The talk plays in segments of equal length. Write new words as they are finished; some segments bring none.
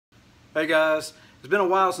Hey guys, it's been a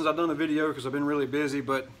while since I've done a video because I've been really busy,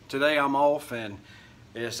 but today I'm off and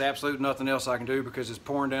it's absolutely nothing else I can do because it's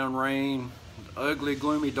pouring down rain, ugly,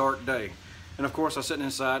 gloomy, dark day. And of course I'm sitting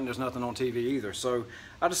inside and there's nothing on TV either. So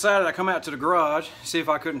I decided I'd come out to the garage, see if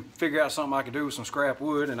I couldn't figure out something I could do with some scrap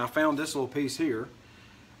wood, and I found this little piece here.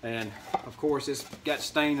 And of course it's got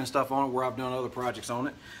stain and stuff on it where I've done other projects on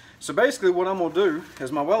it. So basically what I'm going to do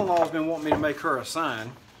is my mother-in-law's been wanting me to make her a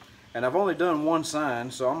sign, and I've only done one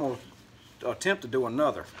sign, so I'm going to attempt to do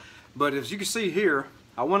another. But as you can see here,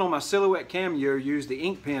 I went on my Silhouette Cameo, used the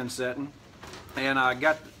ink pen setting, and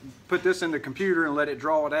I put this in the computer and let it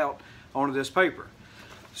draw it out onto this paper.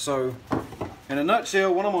 So in a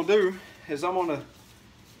nutshell, what I'm going to do is I'm going to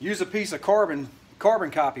use a piece of carbon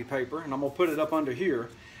copy paper, and I'm going to put it up under here,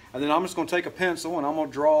 and then I'm just going to take a pencil and I'm going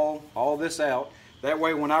to draw all this out. That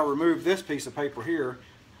way when I remove this piece of paper here,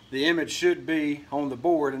 the image should be on the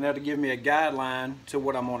board, and that'll give me a guideline to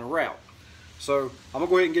what I'm going to route. So I'm going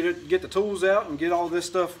to go ahead and get the tools out and get all this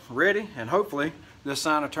stuff ready, and hopefully this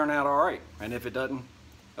sign will turn out all right. And if it doesn't,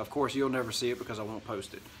 of course you'll never see it because I won't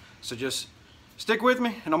post it. So just stick with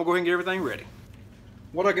me and I'm going to go ahead and get everything ready.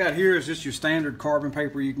 What I got here is just your standard carbon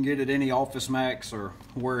paper you can get at any Office Max or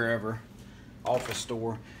wherever, office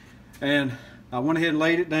store. And I went ahead and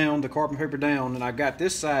laid it down, the carbon paper down, and I got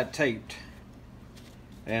this side taped.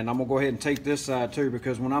 And I'm going to go ahead and tape this side too,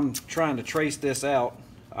 because when I'm trying to trace this out,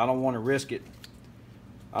 I don't want to risk it.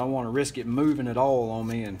 I don't want to risk it moving at all on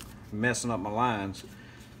me and messing up my lines.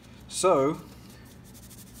 So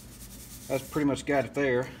that's pretty much got it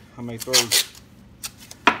there. I may throw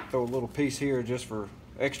a little piece here just for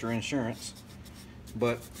extra insurance.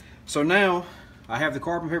 But so now I have the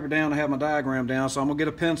carbon paper down, I have my diagram down, so I'm gonna get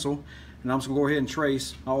a pencil and I'm just gonna go ahead and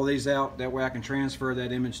trace all these out. That way I can transfer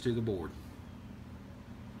that image to the board.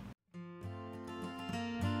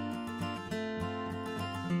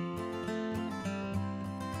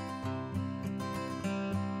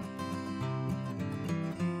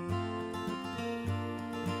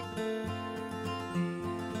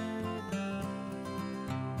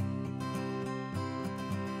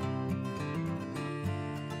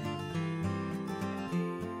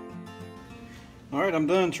 Alright, I'm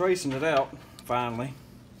done tracing it out, finally.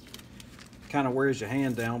 Kind of wears your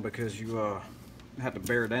hand down because you have to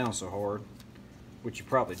bear down so hard, which you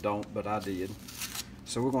probably don't, but I did.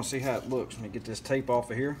 So we're going to see how it looks. Let me get this tape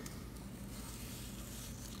off of here.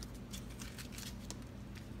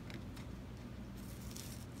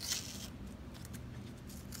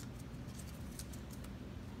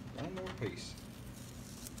 One more piece.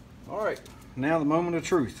 Alright, now the moment of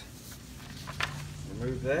truth.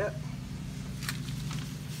 Remove that.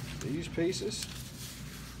 These pieces,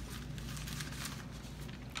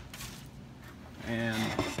 and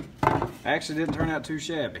actually didn't turn out too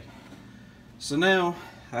shabby. So now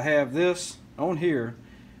I have this on here,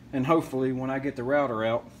 and hopefully when I get the router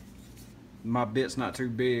out, my bit's not too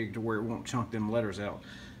big to where it won't chunk them letters out.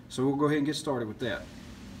 So we'll go ahead and get started with that.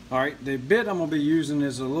 Alright, the bit I'm going to be using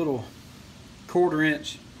is a little 1/4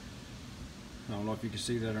 inch. I don't know if you can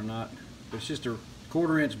see that or not, but it's just a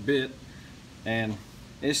 1/4 inch bit, and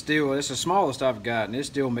it's the smallest I've got, and it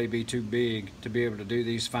still may be too big to be able to do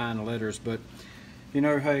these fine letters, but you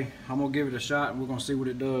know, hey, I'm gonna give it a shot and we're gonna see what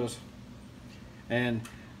it does. And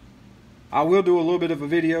I will do a little bit of a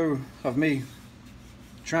video of me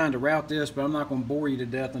trying to route this, but I'm not gonna bore you to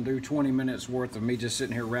death and do 20 minutes worth of me just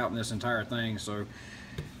sitting here routing this entire thing. So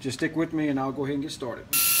just stick with me and I'll go ahead and get started.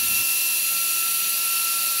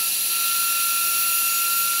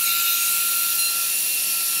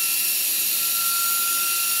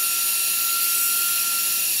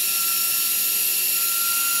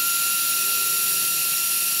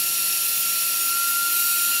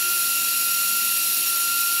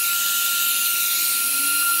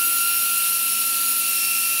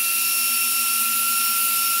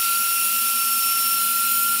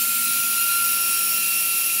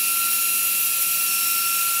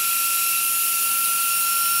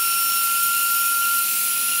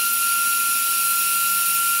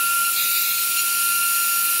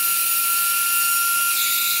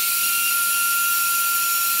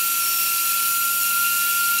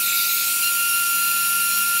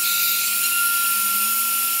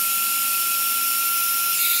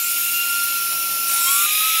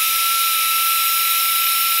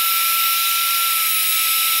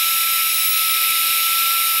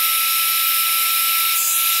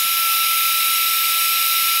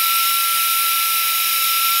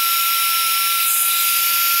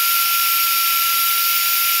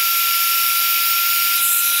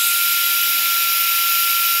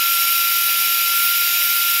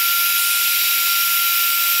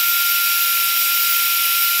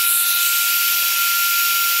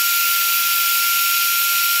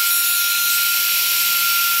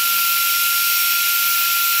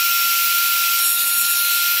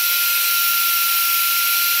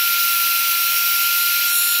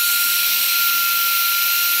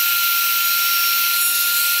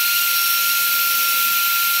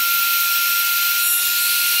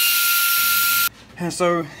 And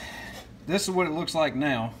so this is what it looks like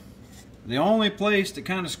now. The only place that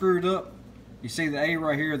kind of screwed up, you see the A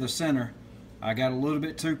right here, the center, I got a little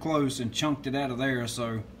bit too close and chunked it out of there,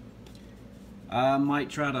 so I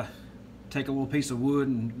might try to take a little piece of wood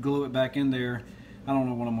and glue it back in there. I don't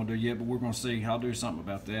know what I'm gonna do yet, but we're gonna see. I'll do something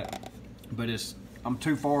about that. But I'm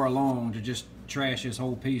too far along to just trash this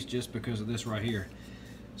whole piece just because of this right here.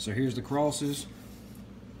 So here's the crosses,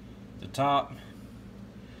 the top.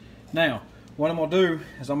 Now, what I'm gonna do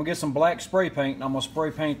is I'm gonna get some black spray paint and I'm gonna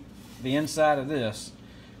spray paint the inside of this,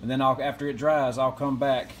 and then after it dries, I'll come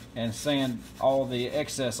back and sand all the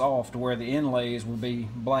excess off to where the inlays will be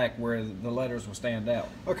black, where the letters will stand out.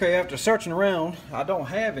 Okay, after searching around, I don't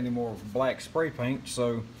have any more black spray paint,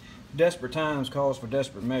 so desperate times calls for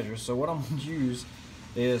desperate measures. So what I'm going to use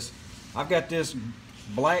is, I've got this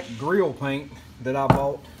black grill paint that I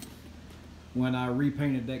bought when I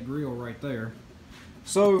repainted that grill right there.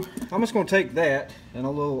 So I'm just going to take that and a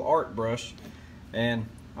little art brush, and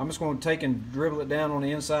I'm just going to take and dribble it down on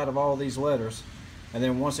the inside of all these letters, and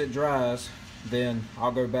then once it dries, then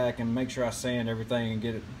I'll go back and make sure I sand everything and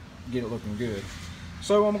get it looking good.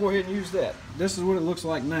 So I'm going to go ahead and use that. This is what it looks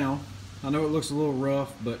like now. I know it looks a little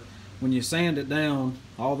rough, but when you sand it down,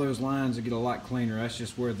 all those lines will get a lot cleaner. That's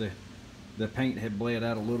just where the paint had bled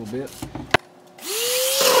out a little bit.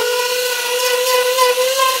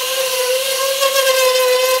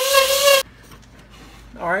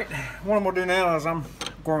 Alright, what I'm going to do now is I'm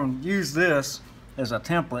going to use this as a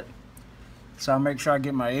template, so I'll make sure I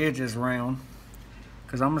get my edges round,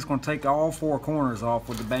 because I'm just going to take all 4 corners off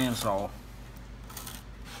with the bandsaw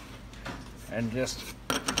and just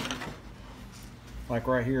like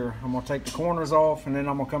right here, I'm going to take the corners off, and then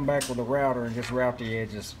I'm going to come back with a router and just route the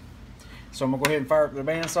edges. So I'm going to go ahead and fire up the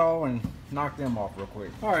bandsaw and knock them off real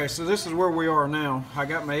quick. Alright, so this is where we are now. I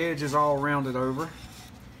got my edges all rounded over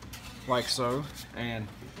like so, and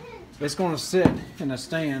it's going to sit in a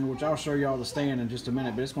stand, which I'll show y'all the stand in just a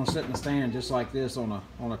minute, but it's going to sit in a stand just like this on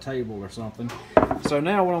a table or something. So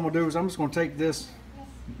now what I'm going to do is I'm just going to take this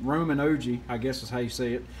Roman ogee, I guess is how you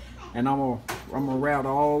say it, and I'm going to route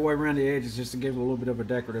all the way around the edges just to give it a little bit of a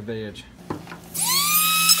decorative edge.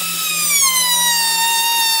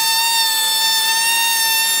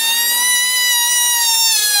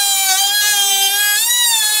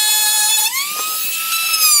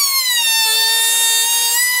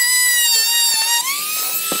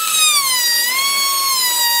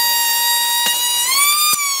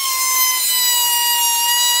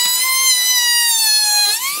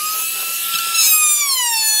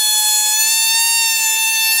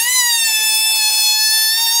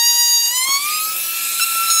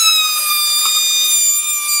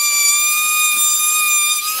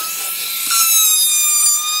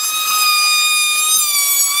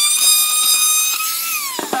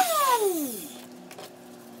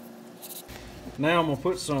 Now I'm going to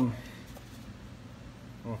put some,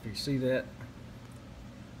 I don't know if you see that,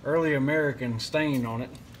 early American stain on it.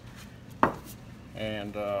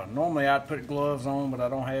 And normally I'd put gloves on, but I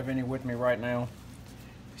don't have any with me right now.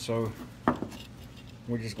 So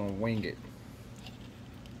we're just going to wing it.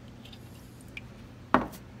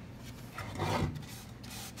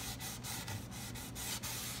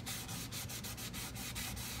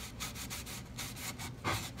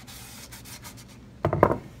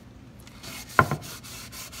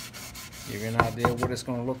 Give you an idea of what it's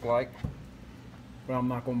going to look like, but I'm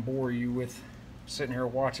not going to bore you with sitting here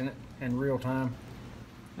watching it in real time.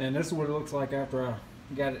 And this is what it looks like after I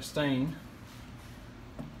got it stained.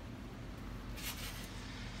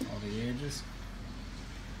 All the edges.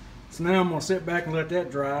 So now I'm going to sit back and let that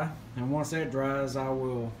dry, and once that dries I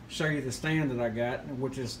will show you the stand that I got,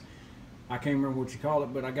 which is, I can't remember what you call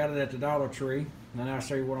it, but I got it at the Dollar Tree, and I'll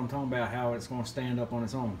show you what I'm talking about, how it's going to stand up on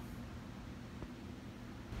its own.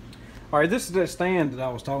 Alright, this is the stand that I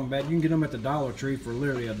was talking about. You can get them at the Dollar Tree for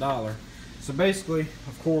literally $1. So basically,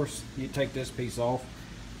 of course, you take this piece off,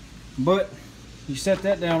 but you set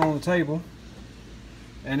that down on the table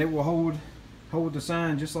and it will hold the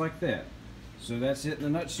sign just like that. So that's it in a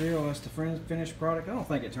nutshell. That's the finished product. I don't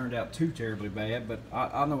think it turned out too terribly bad, but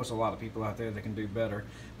I know it's a lot of people out there that can do better.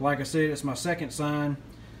 Like I said, it's my second sign,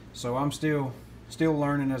 so I'm still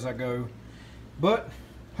learning as I go, but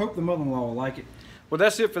hope the mother-in-law will like it. Well,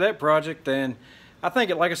 that's it for that project, and I think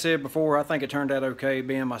it, like I said before, I think it turned out okay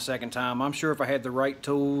being my second time. I'm sure if I had the right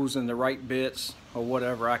tools and the right bits or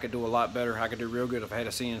whatever, I could do a lot better. I could do real good if I had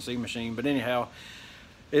a CNC machine. But anyhow,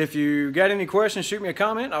 if you got any questions, shoot me a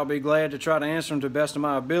comment. I'll be glad to try to answer them to the best of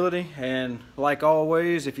my ability. And like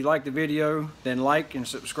always, if you like the video, then like and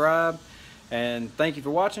subscribe. And thank you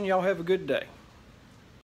for watching. Y'all have a good day.